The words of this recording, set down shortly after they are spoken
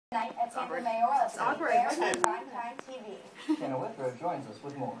Tampa mayoral state fair on Primetime TV. Shanna Withrow joins us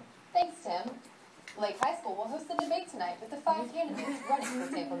with more. Thanks, Tim. Lake High School will host a debate tonight with the 5 candidates running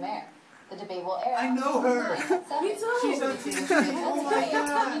for Tampa mayor. The debate will air. I know her. She's on TV. Oh my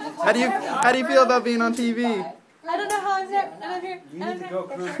God. How do you feel about being on TV? I don't know how I'm here. I'm here. You need to go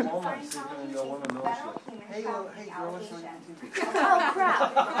cruise Walmart so you'll want to know shit. Hey, girl, what's on TV? Oh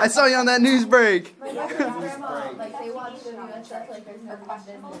crap! I saw you on that news break. Like they watched the news, that's like there's no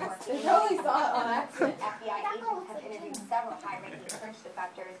question. They probably saw it on accident. FBI agents have interviewed several high-ranking search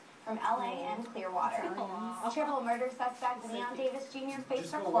defectors from LA and Clearwater. Triple murder suspect Leon Davis Jr.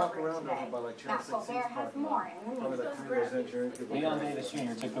 faced a courtroom today. Maxwell Bear has more in the news. Leon Davis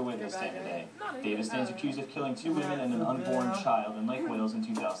Jr. took the witness stand today. Davis stands accused of killing 2 women and an unborn child in Lake Wales in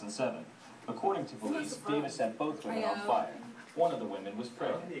 2007. According to police, Davis set both women on fire. One of the women was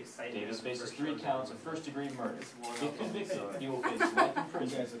pregnant. Davis faces 3 counts of first-degree murder. If convicted, he will face life in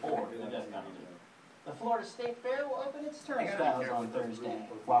prison or the death penalty. The Florida State Fair will open its turnstiles on Thursday,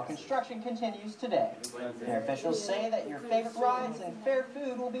 while construction continues today. Fair officials say that your favorite rides and fair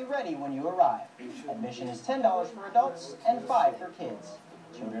food will be ready when you arrive. Admission is $10 for adults and $5 for kids.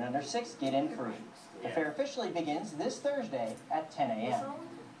 Children under 6 get in free. The fair officially begins this Thursday at 10 a.m.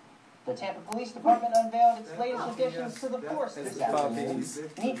 The Tampa Police Department unveiled its latest additions to the force this afternoon.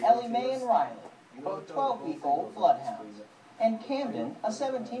 Meet Ellie Mae and Riley, both 12-week-old bloodhounds, and Camden, a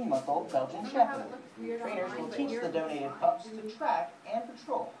 17-month-old Belgian Shepherd. Trainers will teach the donated pups to track and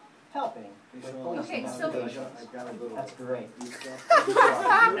patrol, helping with police investigations. That's great.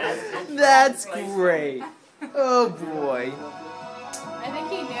 That's great. Oh boy. I think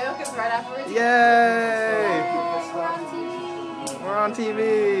he knew because right afterwards. Yay! We're on TV. We're on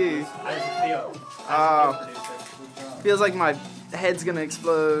TV. How does it feel? Oh. Feels like my head's gonna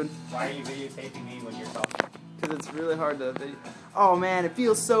explode. Why are you videotaping me when you're talking? Because it's really hard to. Oh man, it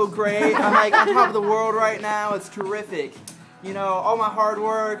feels so great. I'm like on top of the world right now. It's terrific. You know, all my hard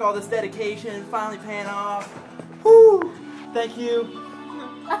work, all this dedication, finally paying off. Woo! Thank you.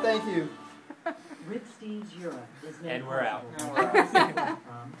 Thank you. Rip Steve's Europe is And we're out.